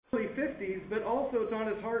early 50s, but also it's on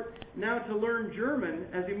his heart now to learn German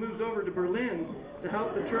as he moves over to Berlin to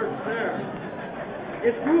help the church there.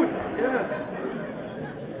 It's good, yes.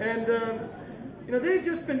 And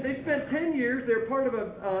they spent 10 years. They're part of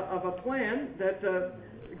a plan that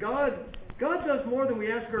God does more than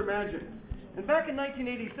we ask or imagine. And back in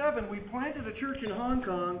 1987, we planted a church in Hong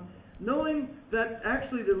Kong, knowing that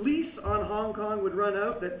actually the lease on Hong Kong would run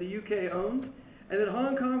out that the UK owned, and that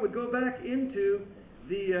Hong Kong would go back into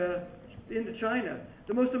China.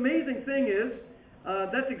 The most amazing thing is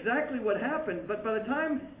that's exactly what happened. But by the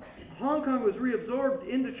time Hong Kong was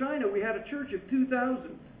reabsorbed into China, we had a church of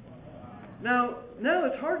 2,000. Now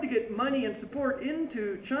it's hard to get money and support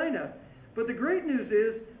into China, but the great news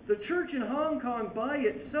is the church in Hong Kong by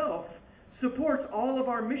itself supports all of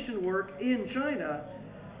our mission work in China,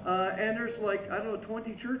 and there's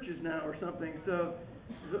 20 churches now or something. So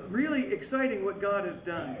really exciting what God has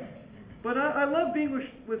done. But I love being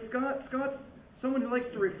with Scott. Scott's someone who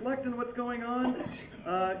likes to reflect on what's going on.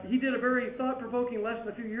 He did a very thought-provoking lesson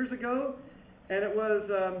a few years ago, and it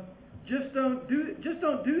was just don't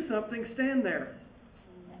do something, stand there.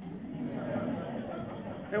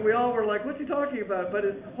 And we all were like, what's he talking about? But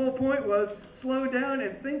his whole point was slow down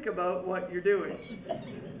and think about what you're doing.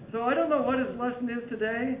 So I don't know what his lesson is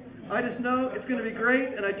today. I just know it's going to be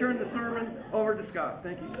great, and I turn the sermon over to Scott.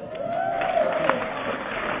 Thank you.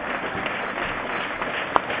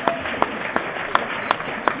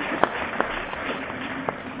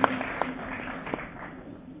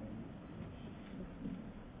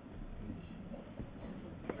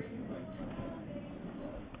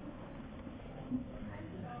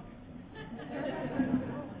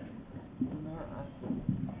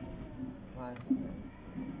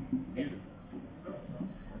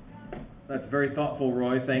 That's very thoughtful,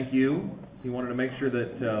 Roy. Thank you. He wanted to make sure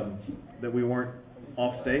that we weren't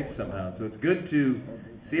off stage somehow. So it's good to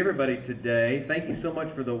see everybody today. Thank you so much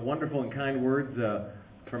for the wonderful and kind words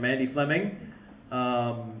from Andy Fleming.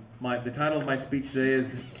 The title of my speech today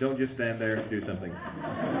is "Don't Just Stand There, Do Something."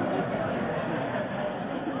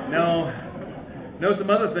 No,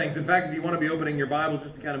 some other things. In fact, if you want to be opening your Bible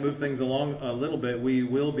just to kind of move things along a little bit, we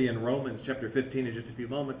will be in Romans chapter 15 in just a few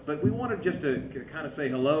moments. But we wanted just to kind of say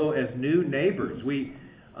hello as new neighbors.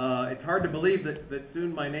 It's hard to believe that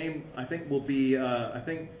soon my name, I think, will be, I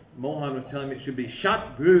think Mohan was telling me it should be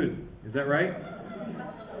Shotgood. Is that right?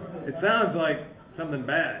 It sounds like something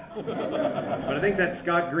bad. But I think that's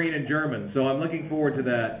Scott Green in German. So I'm looking forward to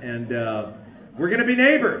that. And we're going to be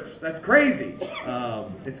neighbors. That's crazy.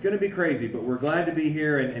 It's going to be crazy, but we're glad to be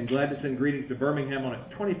here and glad to send greetings to Birmingham on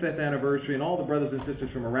its 25th anniversary and all the brothers and sisters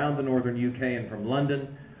from around the northern UK and from London.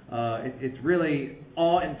 It's really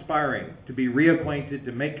awe-inspiring to be reacquainted,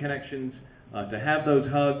 to make connections, to have those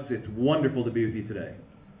hugs. It's wonderful to be with you today.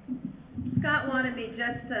 Scott wanted me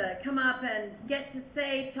just to come up and get to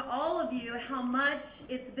say to all of you how much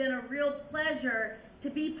it's been a real pleasure to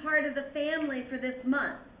be part of the family for this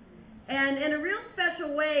month. And in a real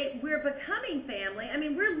special way, we're becoming family. I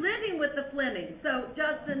mean, we're living with the Flemings. So,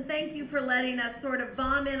 Justin, thank you for letting us sort of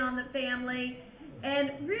bomb in on the family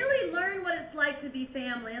and really learn what it's like to be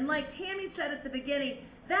family. And like Tammy said at the beginning,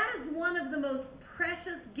 that is one of the most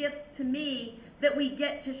precious gifts to me that we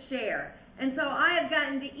get to share. And so I have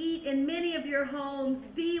gotten to eat in many of your homes,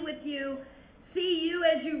 be with you, see you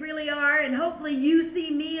as you really are, and hopefully you see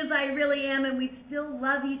me as I really am, and we still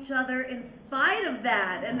love each other in spite of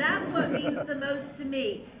that. And that's what means the most to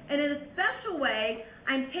me. And in a special way,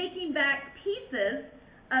 I'm taking back pieces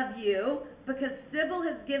of you because Sybil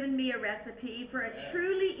has given me a recipe for a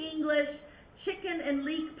truly English chicken and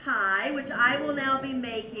leek pie, which I will now be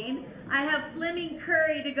making. I have Fleming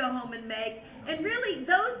curry to go home and make. And really,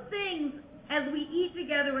 those things, as we eat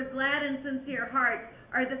together with glad and sincere hearts,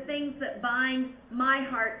 are the things that bind my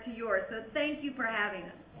heart to yours. So thank you for having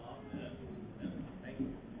us.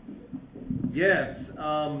 Yes,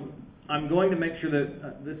 I'm going to make sure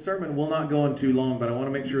that this sermon will not go on too long, but I want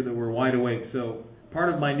to make sure that we're wide awake. So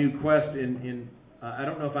part of my new quest I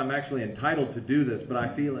don't know if I'm actually entitled to do this, but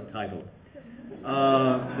I feel entitled.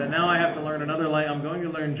 That now I have to learn another language. I'm going to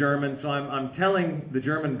learn German, so I'm telling the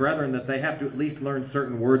German brethren that they have to at least learn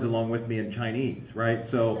certain words along with me in Chinese, right?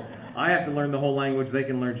 So I have to learn the whole language. They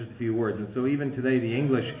can learn just a few words. And so even today, the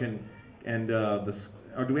English can,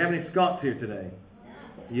 or do we have any Scots here today?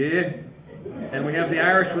 Yeah. And we have the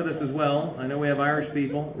Irish with us as well. I know we have Irish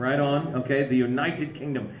people. Right on. Okay, the United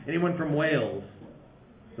Kingdom. Anyone from Wales?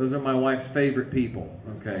 Those are my wife's favorite people.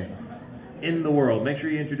 Okay. In the world. Make sure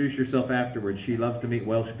you introduce yourself afterwards. She loves to meet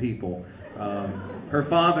Welsh people. Her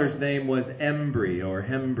father's name was Embry or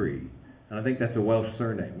Hembry. And I think that's a Welsh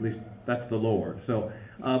surname. At least that's the lore. So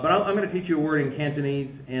But I'm going to teach you a word in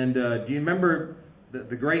Cantonese. And do you remember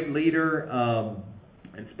the great leader,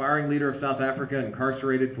 inspiring leader of South Africa,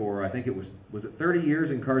 incarcerated for, I think it was it 30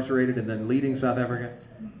 years incarcerated and then leading South Africa?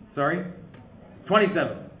 Sorry?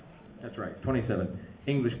 27. That's right, 27.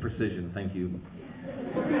 English precision, thank you.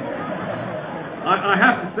 I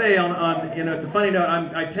have to say, it's a funny note,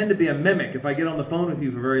 I tend to be a mimic. If I get on the phone with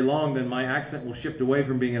you for very long, then my accent will shift away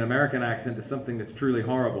from being an American accent to something that's truly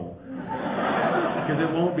horrible. Because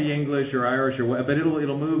it won't be English or Irish or what, but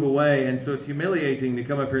it'll move away, and so it's humiliating to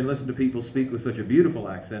come up here and listen to people speak with such a beautiful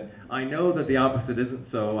accent. I know that the opposite isn't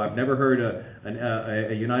so. I've never heard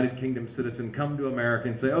a United Kingdom citizen come to America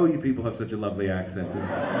and say, "Oh, you people have such a lovely accent."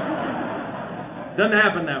 Doesn't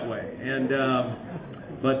happen that way,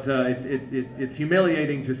 but it's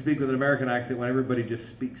humiliating to speak with an American accent when everybody just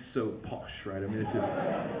speaks so posh, right? I mean,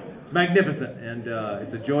 it's magnificent, and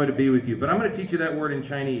it's a joy to be with you. But I'm going to teach you that word in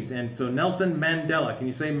Chinese. And so Nelson Mandela, can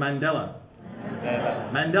you say Mandela?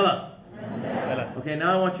 Mandela. Mandela. Okay,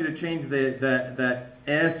 now I want you to change that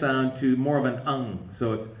S sound to more of an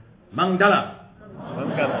So it's Mandela.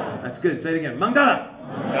 Mandela. That's good. Say it again. Mandela.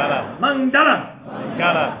 Mandela. Mandela.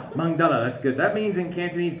 Mandela. Mandela. That's good. That means in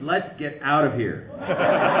Cantonese, let's get out of here.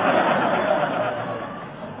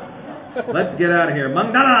 Let's get out of here.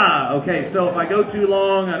 Mandala! Okay, so if I go too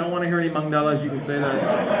long, I don't want to hear any Mandalas. You can say that.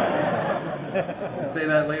 Say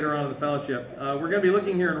that later on in the fellowship. We're going to be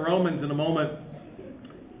looking here in Romans in a moment.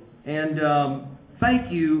 And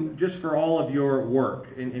thank you just for all of your work,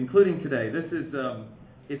 including today. This is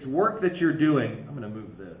it's work that you're doing. I'm going to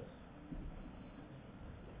move this.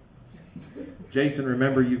 Jason,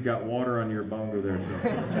 remember you've got water on your bongo there.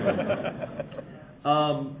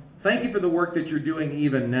 So. Thank you for the work that you're doing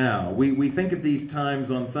even now. We think of these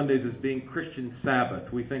times on Sundays as being Christian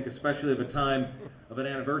Sabbath. We think especially of a time of an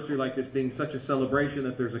anniversary like this being such a celebration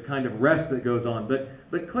that there's a kind of rest that goes on.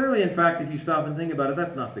 But clearly, in fact, if you stop and think about it,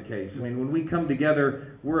 that's not the case. I mean, when we come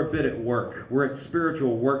together, we're a bit at work. We're at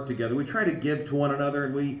spiritual work together. We try to give to one another,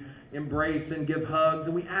 and we embrace and give hugs,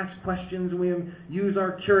 and we ask questions, and we use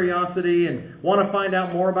our curiosity and want to find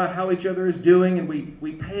out more about how each other is doing, and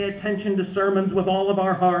we pay attention to sermons with all of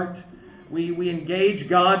our heart. We engage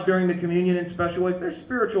God during the communion in special ways. There's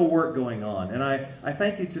spiritual work going on, and I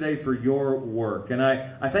thank you today for your work. And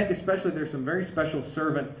I think especially there's some very special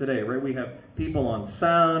servants today, right? We have people on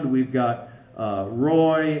sound. We've got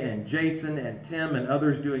Roy and Jason and Tim and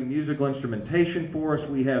others doing musical instrumentation for us.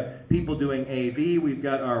 We have people doing AV. We've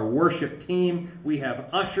got our worship team. We have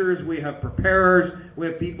ushers. We have preparers. We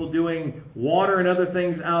have people doing water and other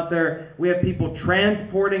things out there. We have people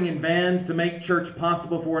transporting in vans to make church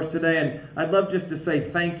possible for us today. And I'd love just to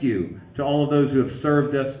say thank you to all of those who have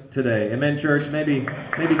served us today. Amen, church? Maybe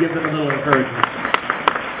give them a little encouragement.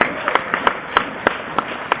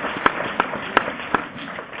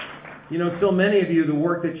 You know, so many of you, the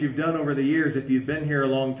work that you've done over the years, if you've been here a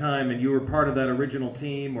long time and you were part of that original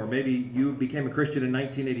team, or maybe you became a Christian in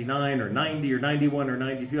 1989 or 90 or 91 or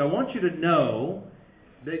 92, I want you to know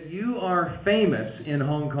that you are famous in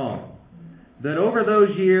Hong Kong. That over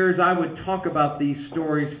those years, I would talk about these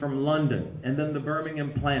stories from London, and then the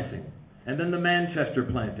Birmingham planting, and then the Manchester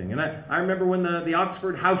planting. And I remember when the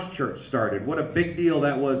Oxford House Church started, what a big deal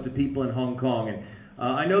that was to people in Hong Kong. And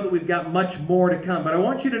I know that we've got much more to come, but I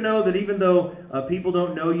want you to know that even though people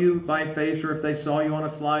don't know you by face, or if they saw you on a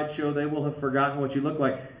slideshow, they will have forgotten what you look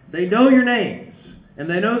like. They know your names, and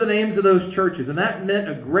they know the names of those churches, and that meant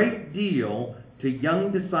a great deal to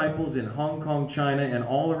young disciples in Hong Kong, China, and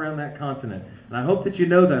all around that continent. And I hope that you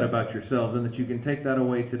know that about yourselves and that you can take that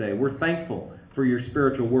away today. We're thankful for your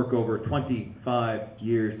spiritual work over 25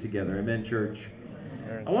 years together. Amen, church?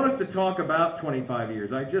 I want us to talk about 25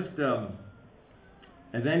 years.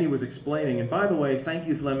 As Andy was explaining, and by the way, thank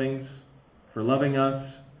you, Flemings, for loving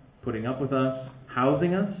us, putting up with us,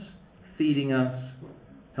 housing us, feeding us,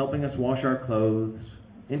 helping us wash our clothes,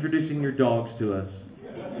 introducing your dogs to us,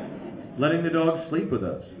 letting the dogs sleep with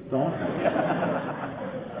us. It's awesome.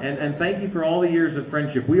 And thank you for all the years of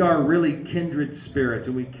friendship. We are really kindred spirits,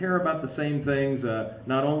 and we care about the same things,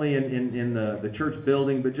 not only in the church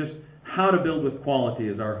building, but just how to build with quality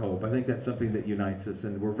is our hope. I think that's something that unites us,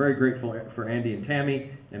 and we're very grateful for Andy and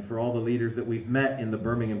Tammy and for all the leaders that we've met in the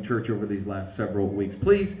Birmingham church over these last several weeks.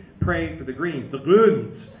 Please pray for the Greens,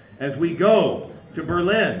 as we go to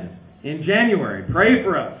Berlin in January. Pray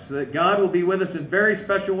for us so that God will be with us in very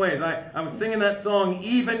special ways. I was singing that song,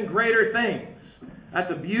 Even Greater Things.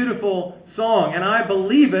 That's a beautiful song, and I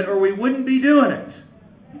believe it or we wouldn't be doing it.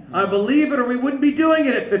 I believe it or we wouldn't be doing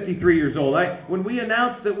it at 53 years old. When we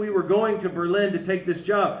announced that we were going to Berlin to take this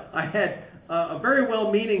job, I had a very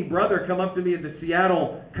well-meaning brother come up to me at the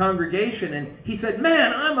Seattle congregation, and he said,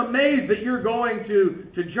 "Man, I'm amazed that you're going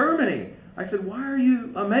to Germany." I said, "Why are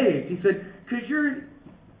you amazed?" He said, "Because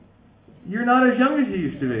you're not as young as you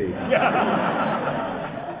used to be."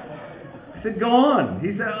 I said, "Go on."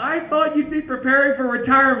 He said, "I thought you'd be preparing for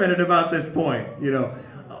retirement at about this point,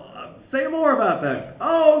 Say more about that."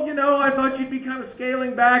 "Oh, I thought you'd be kind of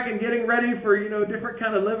scaling back and getting ready for, different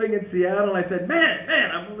kind of living in Seattle." And I said,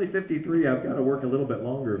 man, I'm only 53. I've got to work a little bit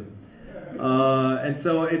longer. And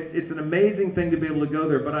so it's an amazing thing to be able to go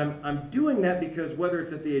there. But I'm doing that because whether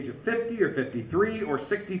it's at the age of 50 or 53 or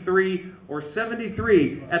 63 or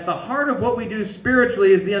 73, at the heart of what we do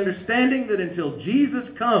spiritually is the understanding that until Jesus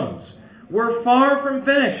comes, we're far from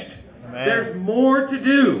finished. Amen. There's more to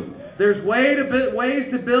do. There's ways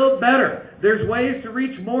to build better. There's ways to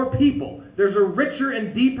reach more people. There's a richer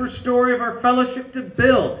and deeper story of our fellowship to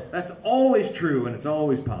build. That's always true, and it's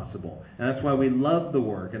always possible. And that's why we love the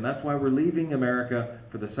work, and that's why we're leaving America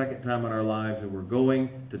for the second time in our lives, and we're going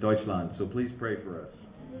to Deutschland. So please pray for us.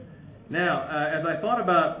 Now, as I thought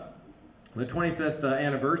about the 25th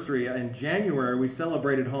anniversary, in January we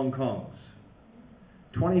celebrated Hong Kong's.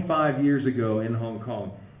 25 years ago in Hong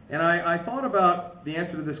Kong. And I thought about the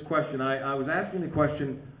answer to this question. I was asking the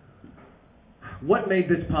question, what made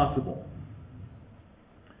this possible?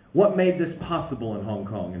 What made this possible in Hong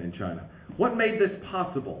Kong and in China? What made this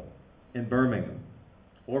possible in Birmingham?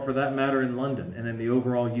 Or for that matter in London and in the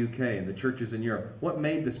overall UK and the churches in Europe? What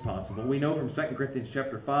made this possible? We know from 2 Corinthians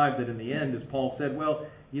chapter 5 that in the end, as Paul said,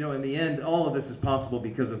 in the end, all of this is possible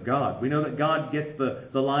because of God. We know that God gets the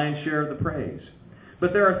lion's share of the praise.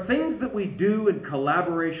 But there are things that we do in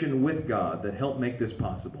collaboration with God that help make this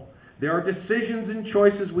possible. There are decisions and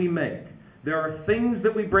choices we make. There are things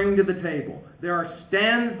that we bring to the table. There are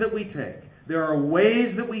stands that we take. There are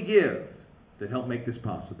ways that we give that help make this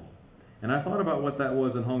possible. And I thought about what that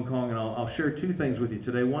was in Hong Kong, and I'll share two things with you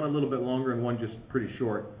today, one a little bit longer and one just pretty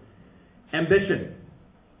short. Ambition.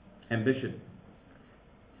 Ambition.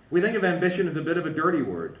 We think of ambition as a bit of a dirty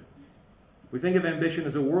word. We think of ambition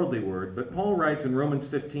as a worldly word, but Paul writes in Romans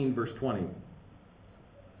 15, verse 20,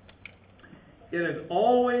 "It has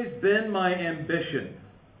always been my ambition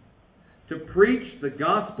to preach the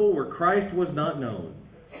gospel where Christ was not known,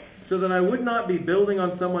 so that I would not be building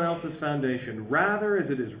on someone else's foundation. Rather, as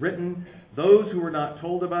it is written, those who were not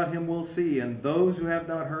told about him will see, and those who have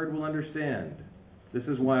not heard will understand. This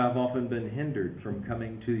is why I've often been hindered from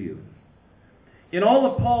coming to you." In all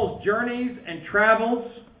of Paul's journeys and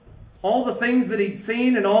travels, all the things that he'd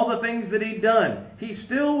seen and all the things that he'd done, he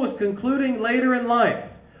still was concluding later in life,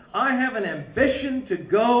 I have an ambition to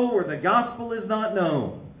go where the gospel is not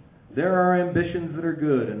known. There are ambitions that are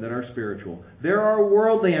good and that are spiritual. There are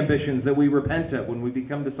worldly ambitions that we repent of when we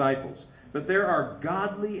become disciples. But there are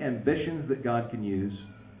godly ambitions that God can use.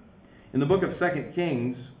 In the book of 2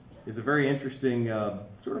 Kings is a very interesting, not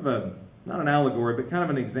an allegory, but kind of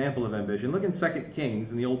an example of ambition. Look in 2 Kings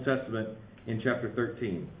in the Old Testament in chapter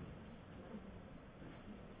 13.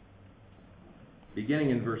 Beginning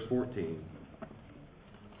in verse 14.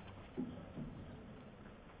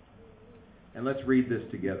 And let's read this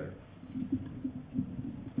together.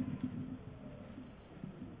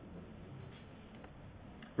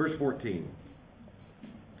 Verse 14.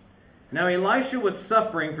 Now Elisha was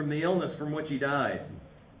suffering from the illness from which he died.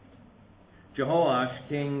 Jehoash,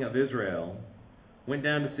 king of Israel, went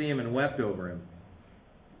down to see him and wept over him.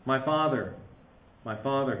 my father,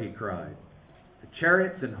 he cried, the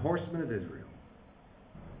chariots and horsemen of Israel."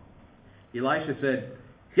 Elisha said,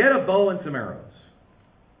 "Get a bow and some arrows."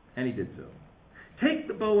 And he did so. "Take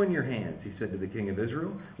the bow in your hands," he said to the king of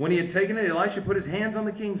Israel. When he had taken it, Elisha put his hands on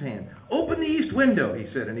the king's hand. "Open the east window," he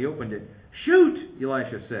said, and he opened it. "Shoot,"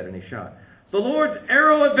 Elisha said, and he shot. "The Lord's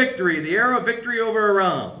arrow of victory, the arrow of victory over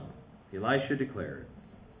Aram," Elisha declared.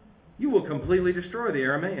 "You will completely destroy the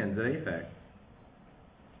Arameans at Aphek."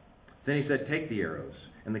 Then he said, "Take the arrows."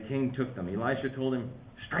 And the king took them. Elisha told him,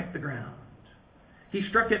 "Strike the ground." He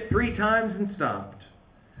struck it 3 times and stopped.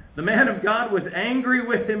 The man of God was angry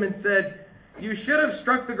with him and said, "You should have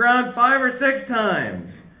struck the ground 5 or 6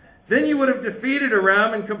 times. Then you would have defeated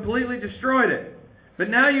Aram and completely destroyed it. But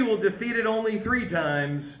now you will defeat it only 3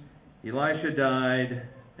 times. Elisha died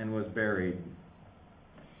and was buried.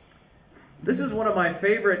 This is one of my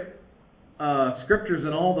favorite scriptures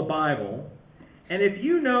in all the Bible. And if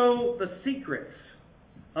you know the secrets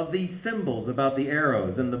of these symbols about the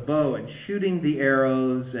arrows and the bow and shooting the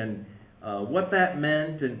arrows and what that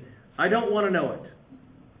meant, and I don't want to know it.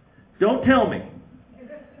 Don't tell me.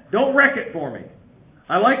 Don't wreck it for me.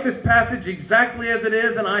 I like this passage exactly as it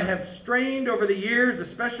is, and I have strained over the years,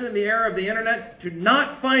 especially in the era of the internet, to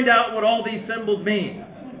not find out what all these symbols mean.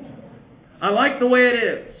 I like the way it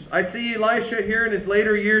is. I see Elisha here in his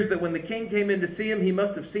later years that when the king came in to see him, he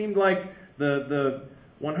must have seemed like the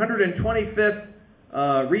 125th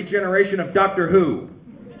regeneration of Doctor Who.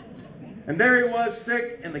 And there he was,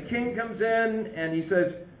 sick, and the king comes in and he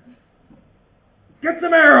says, "Get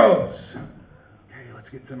some arrows." Okay, let's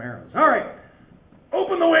get some arrows. All right,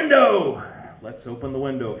 open the window. Let's open the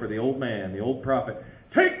window for the old man, the old prophet.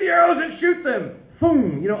 Take the arrows and shoot them.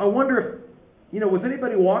 Boom. I wonder if, was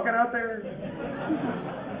anybody walking out there?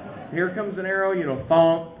 Here comes an arrow,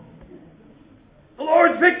 thump. The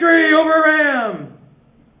Lord's victory over Aram.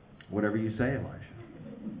 Whatever you say, Elisha.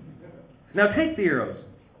 Now take the arrows.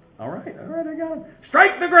 All right, I got them.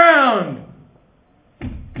 Strike the ground.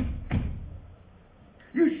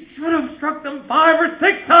 You should have struck them 5 or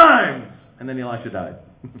 6 times. And then Elisha died.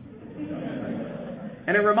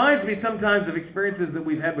 And it reminds me sometimes of experiences that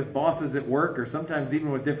we've had with bosses at work, or sometimes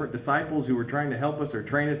even with different disciples who were trying to help us or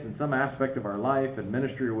train us in some aspect of our life and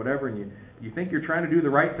ministry or whatever, and you think you're trying to do the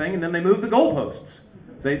right thing, and then they move the goalposts.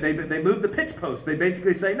 They move the pitch posts. They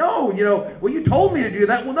basically say, "No, well, you told me to do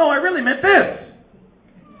that." "Well, no, I really meant this."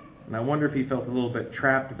 And I wonder if he felt a little bit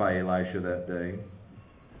trapped by Elisha that day.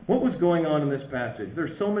 What was going on in this passage?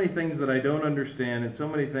 There's so many things that I don't understand, and so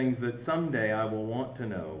many things that someday I will want to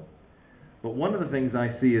know. But one of the things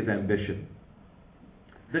I see is ambition.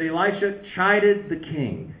 That Elisha chided the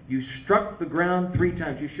king. "You struck the ground 3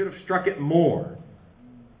 times. You should have struck it more."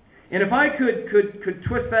 And if I could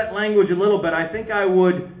twist that language a little bit, I think I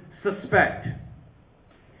would suspect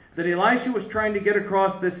that Elisha was trying to get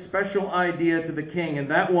across this special idea to the king, and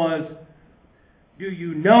that was, do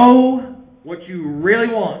you know what you really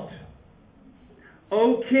want?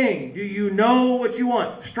 "O king, do you know what you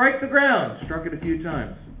want?" Strike the ground. Struck it a few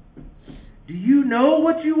times. Do you know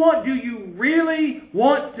what you want? Do you really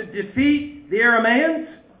want to defeat the Arameans?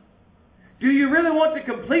 Do you really want to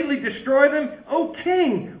completely destroy them? "O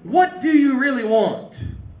king, what do you really want?"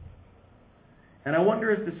 And I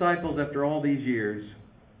wonder as disciples, after all these years,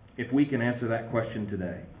 if we can answer that question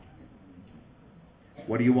today.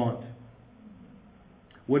 What do you want?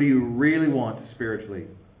 What do you really want spiritually?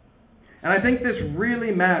 And I think this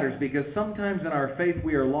really matters because sometimes in our faith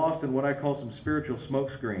we are lost in what I call some spiritual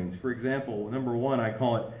smoke screens. For example, number 1, I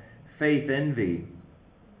call it faith envy,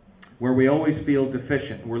 where we always feel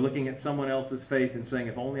deficient. We're looking at someone else's faith and saying,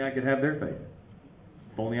 if only I could have their faith.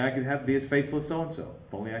 If only I could be as faithful as so-and-so.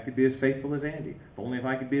 If only I could be as faithful as Andy. If only if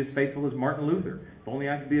I could be as faithful as Martin Luther. If only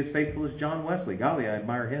I could be as faithful as John Wesley. Golly, I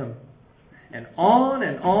admire him. And on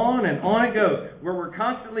and on and on it goes, where we're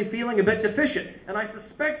constantly feeling a bit deficient. And I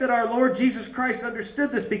suspect that our Lord Jesus Christ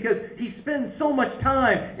understood this because he spends so much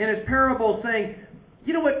time in his parable saying,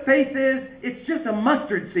 you know what faith is? It's just a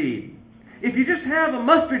mustard seed. If you just have a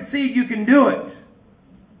mustard seed, you can do it.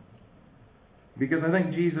 Because I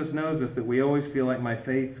think Jesus knows us that we always feel like my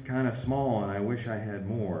faith's kind of small and I wish I had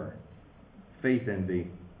more. Faith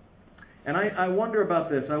envy. And I wonder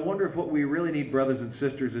about this. I wonder if what we really need, brothers and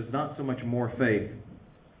sisters, is not so much more faith,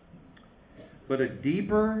 but a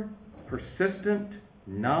deeper, persistent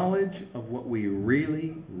knowledge of what we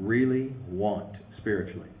really, really want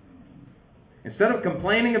spiritually. Instead of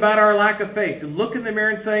complaining about our lack of faith, to look in the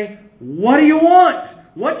mirror and say, what do you want?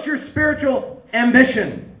 What's your spiritual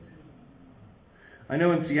ambition? I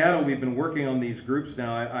know in Seattle we've been working on these groups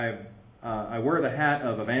now. I wear the hat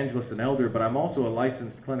of evangelist and elder, but I'm also a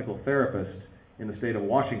licensed clinical therapist in the state of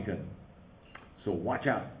Washington. So watch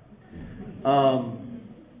out.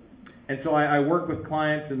 And so I work with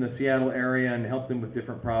clients in the Seattle area and help them with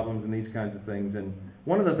different problems and these kinds of things. And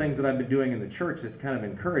one of the things that I've been doing in the church that's kind of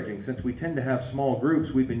encouraging, since we tend to have small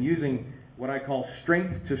groups, we've been using what I call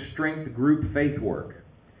strength-to-strength group faith work.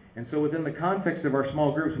 And so within the context of our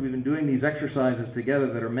small groups, we've been doing these exercises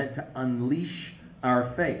together that are meant to unleash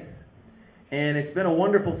our faith. And it's been a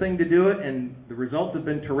wonderful thing to do it, and the results have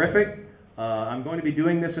been terrific. I'm going to be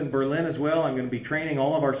doing this in Berlin as well. I'm going to be training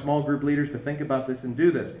all of our small group leaders to think about this and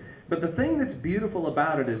do this. But the thing that's beautiful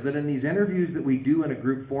about it is that in these interviews that we do in a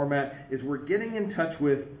group format is we're getting in touch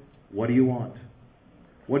with, what do you want?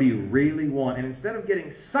 What do you really want? And instead of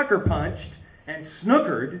getting sucker punched and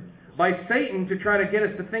snookered by Satan to try to get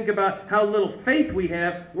us to think about how little faith we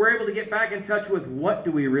have, we're able to get back in touch with what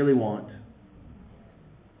do we really want.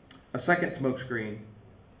 A second smokescreen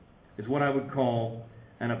is what I would call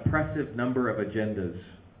an oppressive number of agendas.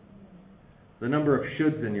 The number of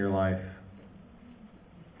shoulds in your life.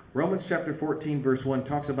 Romans chapter 14 verse 1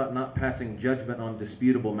 talks about not passing judgment on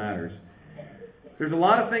disputable matters. There's a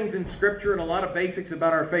lot of things in Scripture and a lot of basics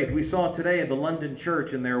about our faith. We saw today at the London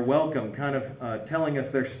Church in their welcome kind of telling us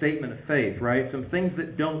their statement of faith, right? Some things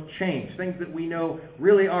that don't change, things that we know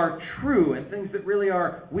really are true, and things that really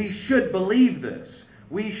are, we should believe this.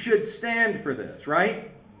 We should stand for this,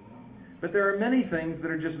 right? But there are many things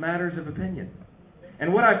that are just matters of opinion.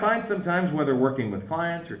 And what I find sometimes, whether working with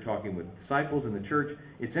clients or talking with disciples in the church,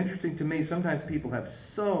 it's interesting to me, sometimes people have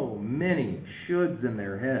so many shoulds in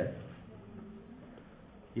their head.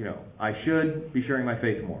 You know, I should be sharing my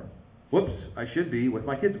faith more. Whoops, I should be with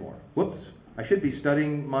my kids more. Whoops, I should be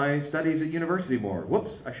studying my studies at university more.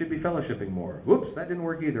 Whoops, I should be fellowshipping more. Whoops, that didn't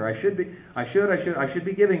work either. I should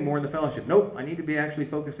be giving more in the fellowship. Nope, I need to be actually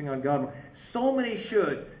focusing on God more. So many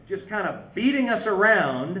shoulds just kind of beating us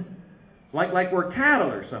around like we're cattle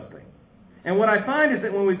or something. And what I find is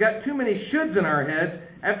that when we've got too many shoulds in our heads,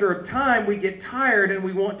 after a time we get tired and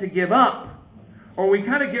we want to give up. Or we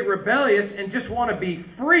kind of get rebellious and just want to be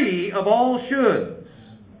free of all shoulds.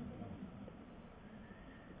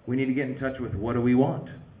 We need to get in touch with what do we want.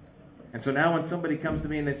 And so now when somebody comes to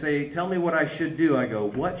me and they say, tell me what I should do, I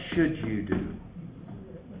go, what should you do?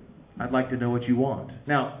 I'd like to know what you want.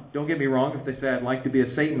 Now, don't get me wrong, if they say I'd like to be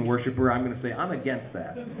a Satan worshiper, I'm going to say, I'm against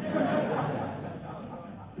that.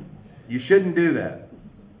 You shouldn't do that.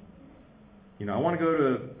 You know, I want to go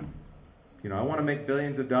to... I want to make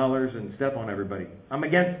billions of dollars and step on everybody. I'm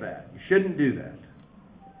against that. You shouldn't do that.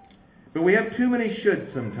 But we have too many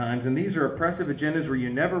shoulds sometimes, and these are oppressive agendas where you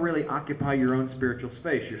never really occupy your own spiritual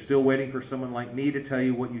space. You're still waiting for someone like me to tell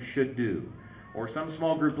you what you should do. Or some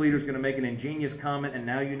small group leader is going to make an ingenious comment, and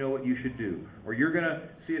now you know what you should do. Or you're going to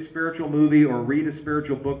see a spiritual movie or read a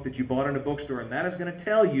spiritual book that you bought in a bookstore, and that is going to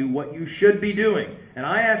tell you what you should be doing. And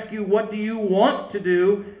I ask you, what do you want to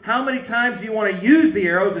do? How many times do you want to use the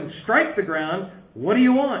arrows and strike the ground? What do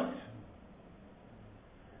you want?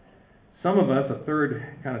 Some of us, a third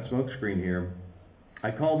kind of smokescreen here,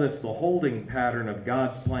 I call this the holding pattern of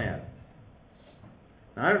God's plan.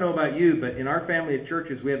 Now, I don't know about you, but in our family of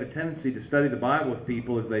churches, we have a tendency to study the Bible with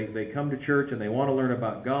people as they come to church and they want to learn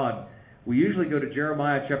about God. We usually go to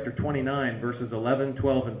Jeremiah chapter 29, verses 11,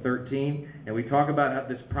 12, and 13, and we talk about how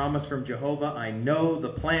this promise from Jehovah, I know the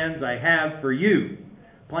plans I have for you.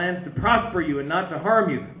 Plans to prosper you and not to harm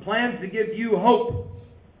you. Plans to give you hope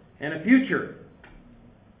and a future.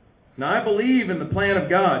 Now, I believe in the plan of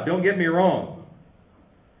God, don't get me wrong.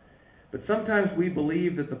 But sometimes we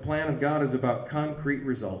believe that the plan of God is about concrete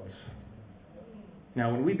results.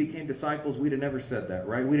 Now, when we became disciples, we'd have never said that,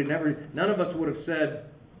 right? None of us would have said,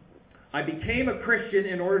 I became a Christian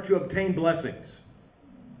in order to obtain blessings.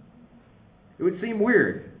 It would seem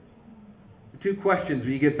weird. The 2 questions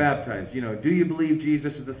when you get baptized. Do you believe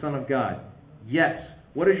Jesus is the Son of God? Yes.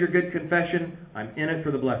 What is your good confession? I'm in it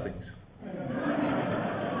for the blessings.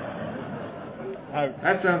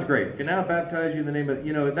 That sounds great. Can now baptize you in the name of,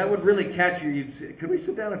 that would really catch you. Could we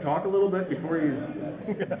sit down and talk a little bit before you.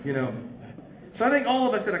 So I think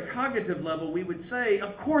all of us at a cognitive level, we would say,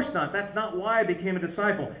 of course not. That's not why I became a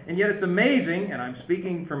disciple. And yet it's amazing, and I'm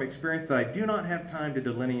speaking from experience that I do not have time to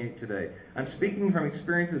delineate today. I'm speaking from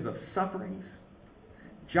experiences of sufferings,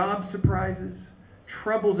 job surprises,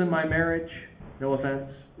 troubles in my marriage, no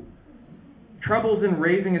offense, troubles in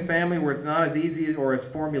raising a family where it's not as easy or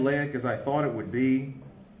as formulaic as I thought it would be.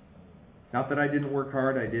 Not that I didn't work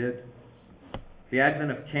hard, I did. The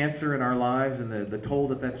advent of cancer in our lives and the toll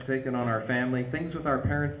that's taken on our family. Things with our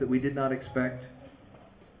parents that we did not expect.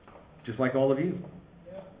 Just like all of you.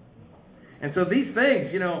 And so these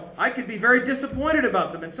things, I could be very disappointed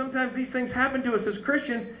about them. And sometimes these things happen to us as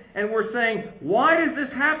Christians, and we're saying, why does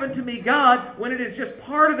this happen to me, God, when it is just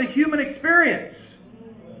part of the human experience?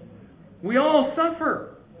 We all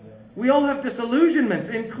suffer. We all have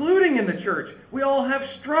disillusionments, including in the church. We all have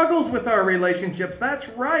struggles with our relationships. That's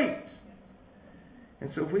right.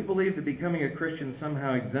 And so if we believe that becoming a Christian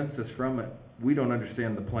somehow exempts us from it, we don't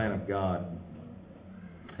understand the plan of God.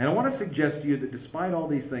 And I want to suggest to you that despite all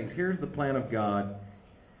these things, here's the plan of God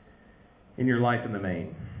in your life in the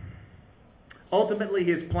main. Ultimately,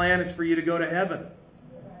 His plan is for you to go to heaven.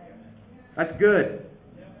 That's good.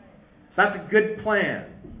 That's a good plan.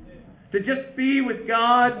 To just be with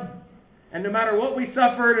God, and no matter what we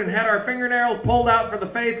suffered and had our fingernails pulled out for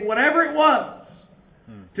the faith, whatever it was,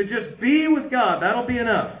 to just be with God, that'll be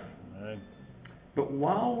enough. Right. But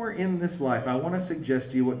while we're in this life, I want to suggest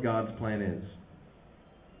to you what God's plan is.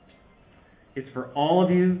 It's for all of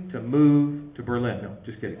you to move to Berlin. No,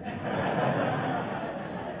 just kidding.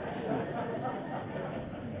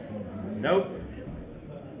 Nope.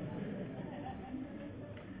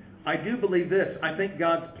 I do believe this. I think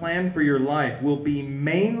God's plan for your life will be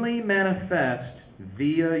mainly manifest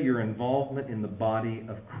via your involvement in the body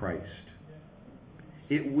of Christ.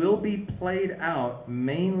 It will be played out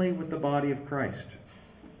mainly with the body of Christ.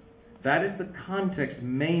 That is the context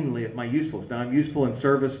mainly of my usefulness. Now, I'm useful in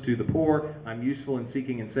service to the poor. I'm useful in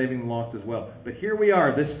seeking and saving the lost as well. But here we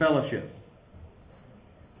are, this fellowship.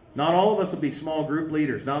 Not all of us will be small group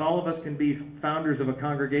leaders. Not all of us can be founders of a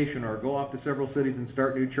congregation or go off to several cities and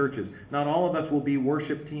start new churches. Not all of us will be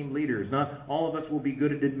worship team leaders. Not all of us will be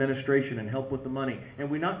good at administration and help with the money.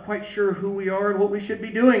 And we're not quite sure who we are and what we should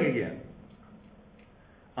be doing again.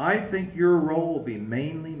 I think your role will be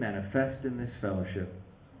mainly manifest in this fellowship.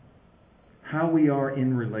 How we are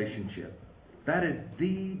in relationship. That is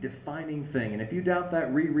the defining thing. And if you doubt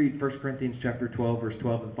that, reread 1 Corinthians chapter 12, verse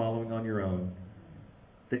 12 and following on your own.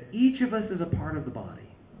 That each of us is a part of the body.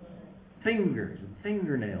 Fingers and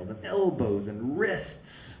fingernails and elbows and wrists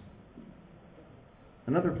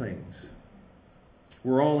and other things.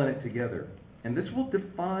 We're all in it together. And this will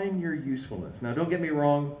define your usefulness. Now, don't get me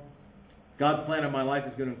wrong. God's plan in my life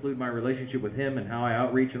is going to include my relationship with Him and how I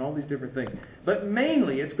outreach and all these different things. But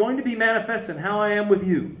mainly, it's going to be manifest in how I am with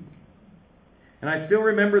you. And I still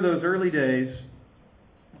remember those early days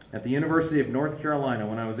at the University of North Carolina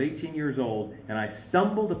when I was 18 years old, and I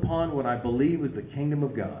stumbled upon what I believe was the kingdom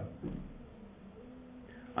of God.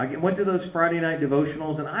 I went to those Friday night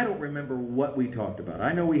devotionals, and I don't remember what we talked about.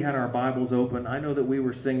 I know we had our Bibles open. I know that we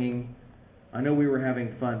were singing. I know we were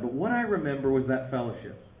having fun. But what I remember was that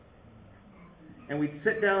fellowship. And we'd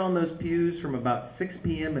sit down on those pews from about 6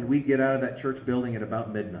 p.m. and we'd get out of that church building at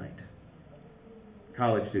about midnight.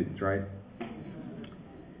 College students, right?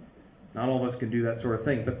 Not all of us can do that sort of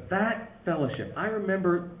thing. But that fellowship, I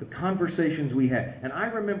remember the conversations we had. And I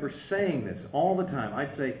remember saying this all the time.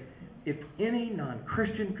 I'd say, if any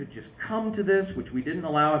non-Christian could just come to this, which we didn't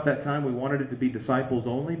allow at that time. We wanted it to be disciples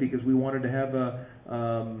only because we wanted to have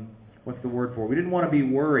a, what's the word for it? We didn't want to be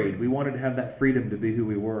worried. We wanted to have that freedom to be who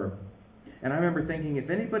we were. And I remember thinking, if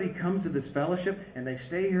anybody comes to this fellowship and they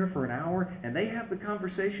stay here for an hour and they have the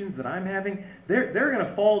conversations that I'm having, they're going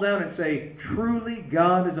to fall down and say, truly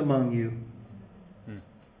God is among you.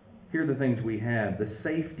 Here are the things we had, the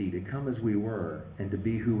safety to come as we were and to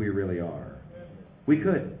be who we really are. We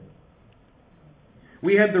could.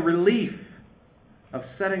 We had the relief of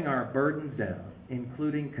setting our burdens down,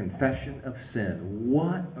 including confession of sin.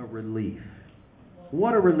 What a relief.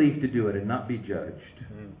 What a relief to do it and not be judged,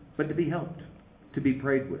 but to be helped, to be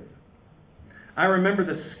prayed with. I remember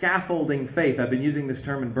the scaffolding faith. I've been using this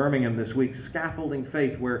term in Birmingham this week, scaffolding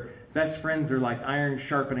faith, where best friends are like iron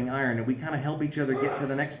sharpening iron, and we kind of help each other get to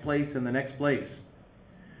the next place and the next place.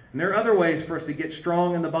 And there are other ways for us to get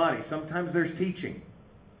strong in the body. Sometimes there's teaching.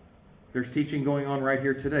 There's teaching going on right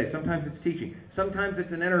here today. Sometimes it's teaching. Sometimes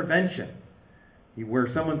it's an intervention,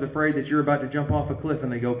 where someone's afraid that you're about to jump off a cliff,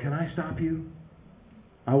 and they go, "Can I stop you?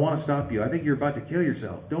 I want to stop you. I think you're about to kill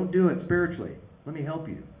yourself. Don't do it spiritually. Let me help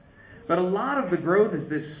you." But a lot of the growth is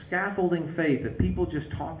this scaffolding faith of people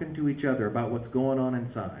just talking to each other about what's going on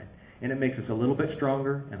inside. And it makes us a little bit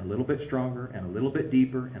stronger, and a little bit stronger, and a little bit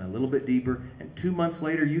deeper, and a little bit deeper. And 2 months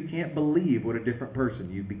later, you can't believe what a different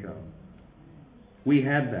person you've become. We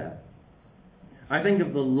had that. I think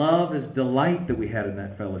of the love as delight that we had in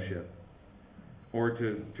that fellowship. Or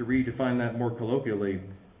to redefine that more colloquially,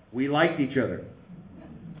 we liked each other.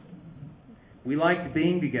 We liked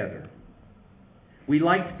being together. We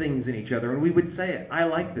liked things in each other, and we would say it. I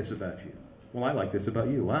like this about you. Well, I like this about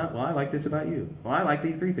you. Well, I like this about you. Well, I like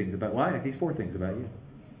these 3 things about you. Well, I like these 4 things about you.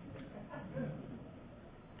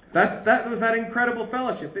 That was that incredible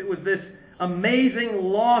fellowship. It was this amazing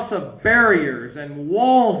loss of barriers and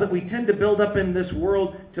walls that we tend to build up in this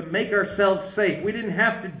world to make ourselves safe. We didn't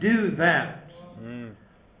have to do that.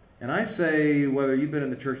 And I say, whether you've been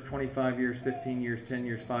in the church 25 years, 15 years, 10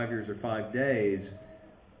 years, 5 years, or 5 days,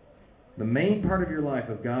 the main part of your life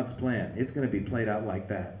of God's plan, it's going to be played out like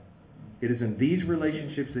that. It is in these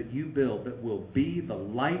relationships that you build that will be the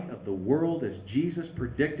light of the world as Jesus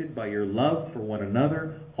predicted by your love for one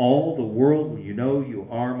another. All the world will you know you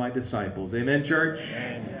are my disciples. Amen, church?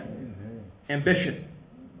 Amen. Ambition.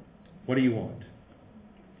 What do you want?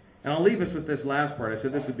 And I'll leave us with this last part. I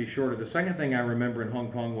said this would be shorter. The second thing I remember in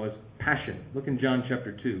Hong Kong was passion. Look in John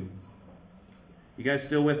chapter 2. You guys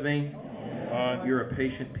still with me? You're a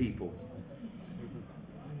patient people.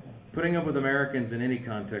 Putting up with Americans in any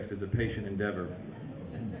context is a patient endeavor.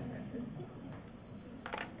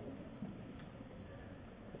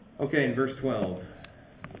 Okay, in verse 12.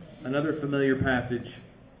 Another familiar passage.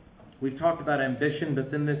 We've talked about ambition,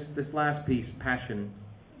 but then this last piece, passion.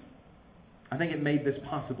 I think it made this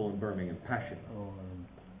possible in Birmingham, passion.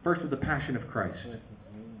 First with the passion of Christ,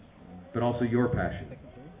 but also your passion.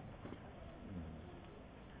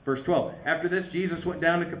 Verse 12, after this, Jesus went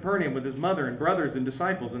down to Capernaum with his mother and brothers and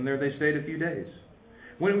disciples, and there they stayed a few days.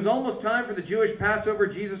 When it was almost time for the Jewish Passover,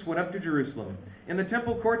 Jesus went up to Jerusalem. In the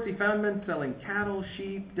temple courts he found men selling cattle,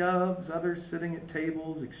 sheep, doves, others sitting at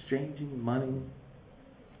tables, exchanging money.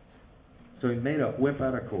 So he made a whip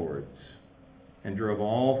out of cords and drove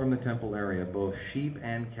all from the temple area, both sheep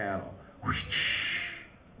and cattle.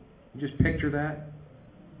 You just picture that?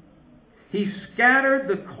 He scattered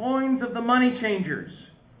the coins of the money changers.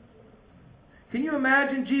 Can you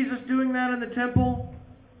imagine Jesus doing that in the temple?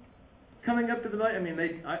 Coming up to the light. I mean,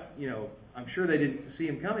 I'm sure they didn't see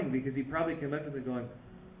him coming because he probably came up to them going,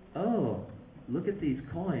 "Oh, look at these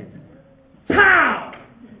coins." Pow!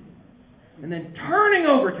 And then turning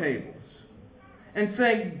over tables and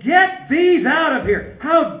saying, "Get these out of here.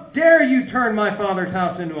 How dare you turn my Father's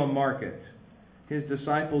house into a market?" His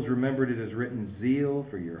disciples remembered it as written, "Zeal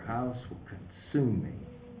for your house will consume me."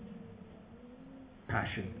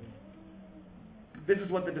 Passion. This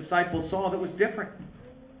is what the disciples saw that was different.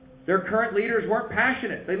 Their current leaders weren't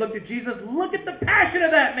passionate. They looked at Jesus. Look at the passion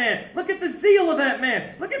of that man. Look at the zeal of that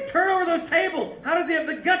man. Look at turn over those tables. How does he have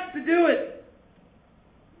the guts to do it?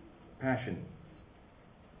 Passion.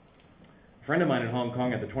 A friend of mine in Hong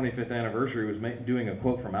Kong at the 25th anniversary was doing a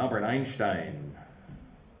quote from Albert Einstein.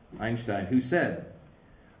 Einstein, who said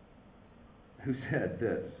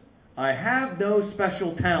this, "I have no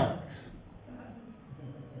special talents.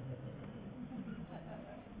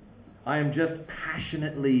 I am just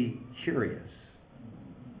passionately curious."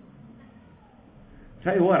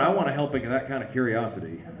 Tell you what, I want to help with that kind of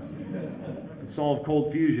curiosity. Solve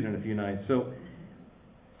cold fusion in a few nights. So,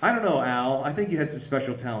 I don't know, Al. I think you had some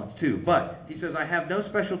special talents too. But he says, "I have no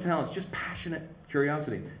special talents, just passionate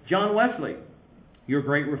curiosity." John Wesley, your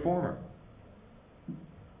great reformer.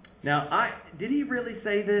 Now, did he really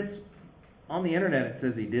say this? On the internet it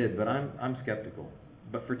says he did, but I'm skeptical.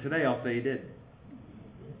 But for today, I'll say he did.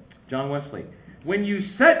 John Wesley. When you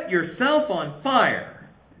set yourself on fire,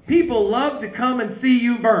 people love to come and see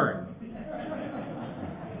you burn.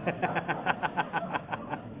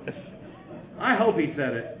 I hope he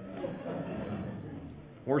said it.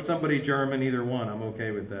 Or somebody German, either one. I'm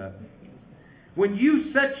okay with that. When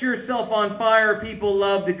you set yourself on fire, people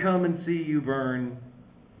love to come and see you burn.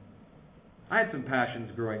 I had some passions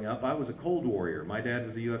growing up. I was a Cold Warrior. My dad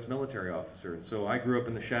was a U.S. military officer, and so I grew up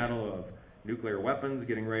in the shadow of nuclear weapons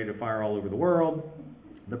getting ready to fire all over the world.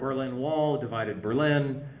 The Berlin Wall divided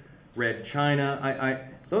Berlin. Red China.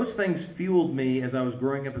 Those things fueled me as I was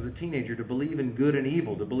growing up as a teenager to believe in good and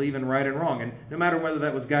evil, to believe in right and wrong. And no matter whether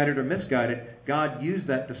that was guided or misguided, God used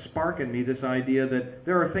that to spark in me this idea that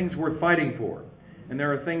there are things worth fighting for, and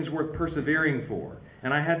there are things worth persevering for.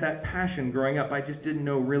 And I had that passion growing up. I just didn't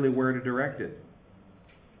know really where to direct it.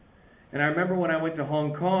 And I remember when I went to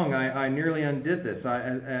Hong Kong, I nearly undid this.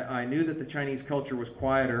 I knew that the Chinese culture was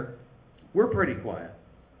quieter. We're pretty quiet,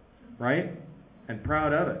 right? And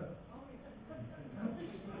proud of it.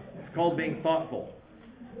 It's called being thoughtful.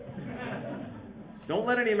 Don't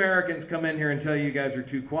let any Americans come in here and tell you guys are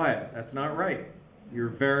too quiet. That's not right. You're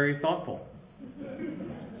very thoughtful.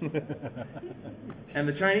 And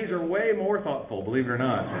the Chinese are way more thoughtful, believe it or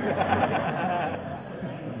not.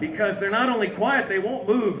 Because they're not only quiet, they won't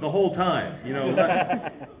move the whole time. You know.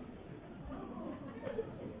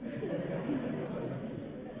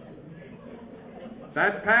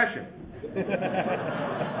 That's passion.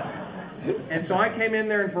 And so I came in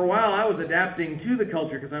there, and for a while I was adapting to the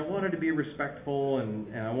culture because I wanted to be respectful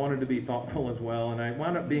and I wanted to be thoughtful as well, and I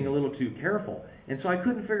wound up being a little too careful. And so I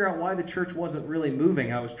couldn't figure out why the church wasn't really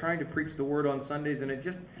moving. I was trying to preach the word on Sundays, and it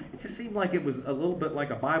just seemed like it was a little bit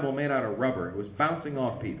like a Bible made out of rubber. It was bouncing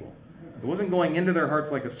off people. It wasn't going into their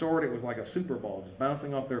hearts like a sword. It was like a super ball, just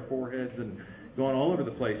bouncing off their foreheads and going all over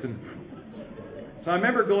the place. And so I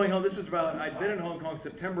remember going home. I'd been in Hong Kong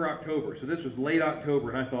September, October. So this was late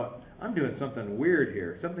October, and I thought, I'm doing something weird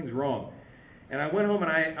here. Something's wrong. And I went home,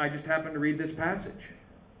 and I just happened to read this passage.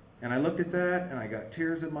 And I looked at that, and I got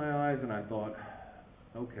tears in my eyes, and I thought,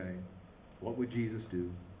 okay, what would Jesus do?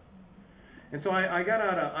 And so I got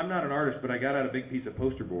out I'm not an artist, but I got out a big piece of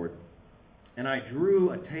poster board. And I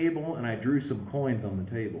drew a table, and I drew some coins on the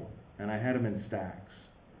table. And I had them in stacks.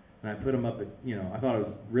 And I put them up at, I thought it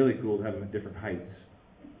was really cool to have them at different heights.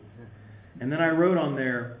 And then I wrote on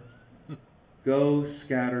there, "Go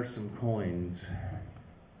scatter some coins."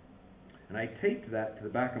 And I taped that to the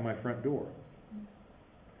back of my front door.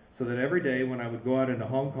 So that every day when I would go out into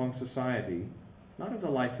Hong Kong society, not as a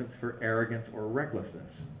license for arrogance or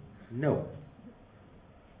recklessness, no,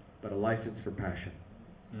 but a license for passion.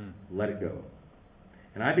 Let it go.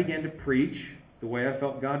 And I began to preach the way I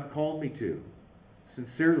felt God called me to.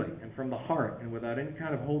 sincerely and from the heart and without any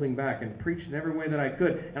kind of holding back, and preached in every way that I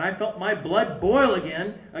could. And I felt my blood boil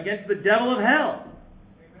again against the devil of hell.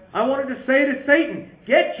 I wanted to say to Satan,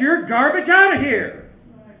 get your garbage out of here.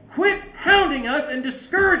 Quit hounding us and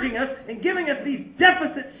discouraging us and giving us these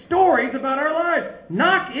deficit stories about our lives.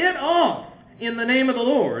 Knock it off in the name of the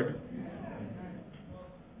Lord.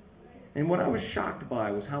 And what I was shocked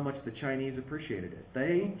by was how much the Chinese appreciated it.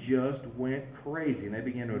 They just went crazy, and they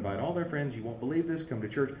began to invite all their friends. You won't believe this, come to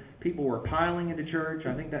church. People were piling into church.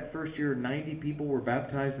 I think that first year, 90 people were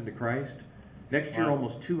baptized into Christ. Next year,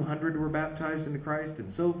 almost 200 were baptized into Christ,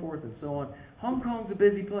 and so forth and so on. Hong Kong's a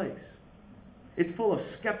busy place. It's full of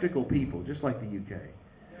skeptical people, just like the UK.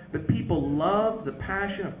 But people love the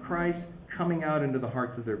passion of Christ coming out into the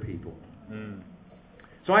hearts of their people.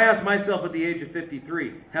 So I asked myself at the age of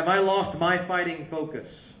 53, have I lost my fighting focus,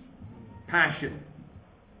 passion?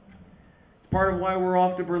 It's part of why we're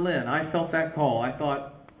off to Berlin. I felt that call. I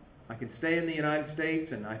thought, I could stay in the United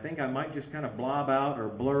States, and I think I might just kind of blob out or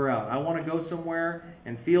blur out. I want to go somewhere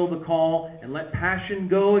and feel the call and let passion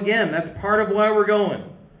go again. That's part of why we're going.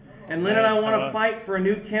 And Lynn and I want to fight for a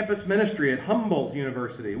new campus ministry at Humboldt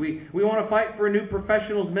University. We want to fight for a new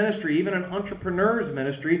professionals ministry, even an entrepreneurs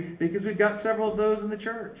ministry, because we've got several of those in the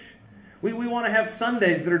church. We want to have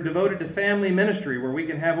Sundays that are devoted to family ministry, where we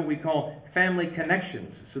can have what we call family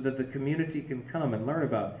connections, so that the community can come and learn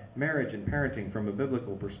about marriage and parenting from a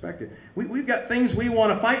biblical perspective. We've got things we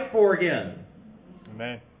want to fight for again.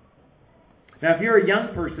 Amen. Now, if you're a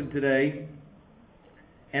young person today,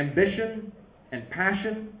 ambition and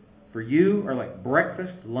passion for you are like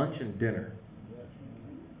breakfast, lunch, and dinner.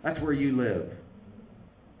 That's where you live.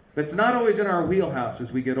 But it's not always in our wheelhouse as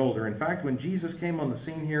we get older. In fact, when Jesus came on the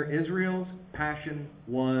scene here, Israel's passion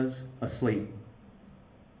was asleep.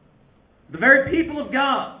 The very people of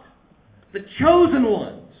God, the chosen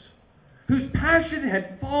ones, whose passion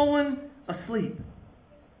had fallen asleep.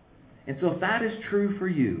 And so if that is true for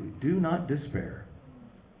you, do not despair.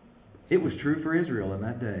 It was true for Israel in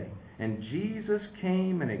that day. And Jesus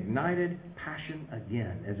came and ignited passion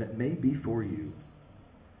again, as it may be for you.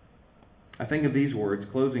 I think of these words,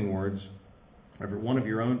 closing words, of one of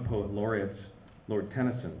your own poet laureates, Lord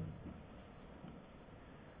Tennyson,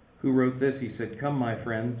 who wrote this. He said, "Come, my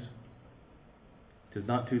friends, 'tis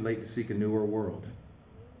not too late to seek a newer world.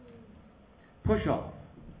 Push off,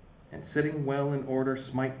 and sitting well in order,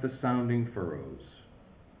 smite the sounding furrows.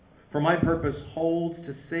 For my purpose holds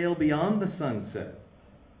to sail beyond the sunset,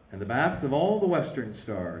 and the baths of all the western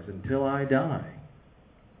stars until I die.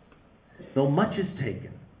 Though much is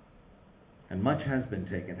taken, and much has been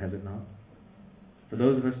taken, has it not? For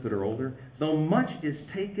those of us that are older, though much is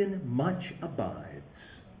taken, much abides.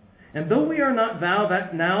 And though we are not thou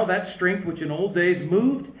that now, that strength which in old days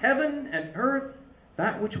moved heaven and earth,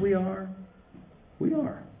 that which we are.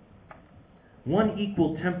 One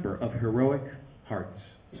equal temper of heroic hearts,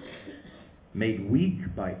 made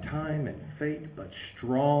weak by time and fate, but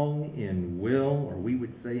strong in will, or we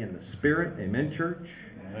would say in the spirit. Amen, church?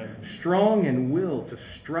 Amen. Strong in will to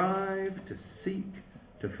strive, to seek,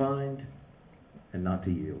 to find, and not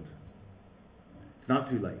to yield. It's not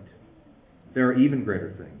too late. There are even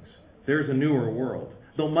greater things. There's a newer world.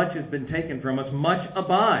 Though much has been taken from us, much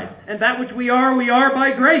abides. And that which we are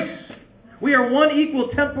by grace. We are one equal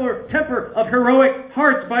temper of heroic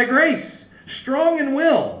hearts by grace. Strong in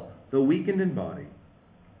will, though weakened in body,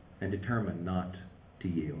 and determined not to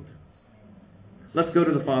yield. Let's go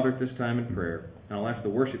to the Father at this time in prayer, and I'll ask the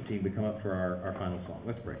worship team to come up for our final song.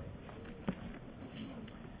 Let's pray.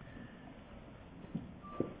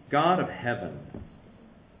 God of heaven,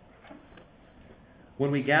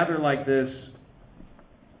 when we gather like this,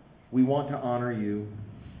 we want to honor you.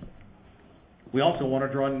 We also want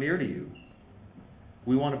to draw near to you.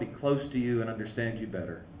 We want to be close to you and understand you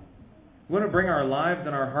better. We want to bring our lives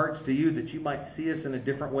and our hearts to you, that you might see us in a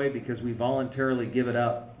different way, because we voluntarily give it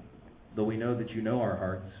up, though we know that you know our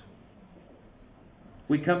hearts.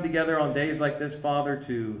 We come together on days like this, Father,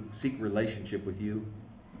 to seek relationship with you.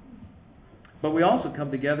 But we also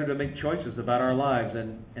come together to make choices about our lives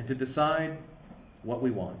and to decide what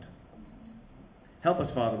we want. Help us,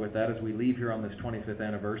 Father, with that as we leave here on this 25th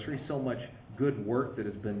anniversary. So much good work that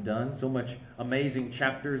has been done, so much amazing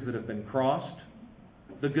chapters that have been crossed.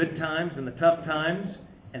 The good times and the tough times,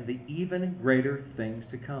 and the even greater things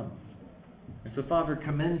to come. And so, Father,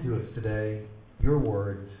 commend to us today your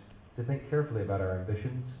words to think carefully about our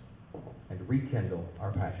ambitions and rekindle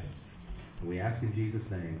our passions. And we ask in Jesus'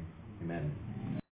 name, amen.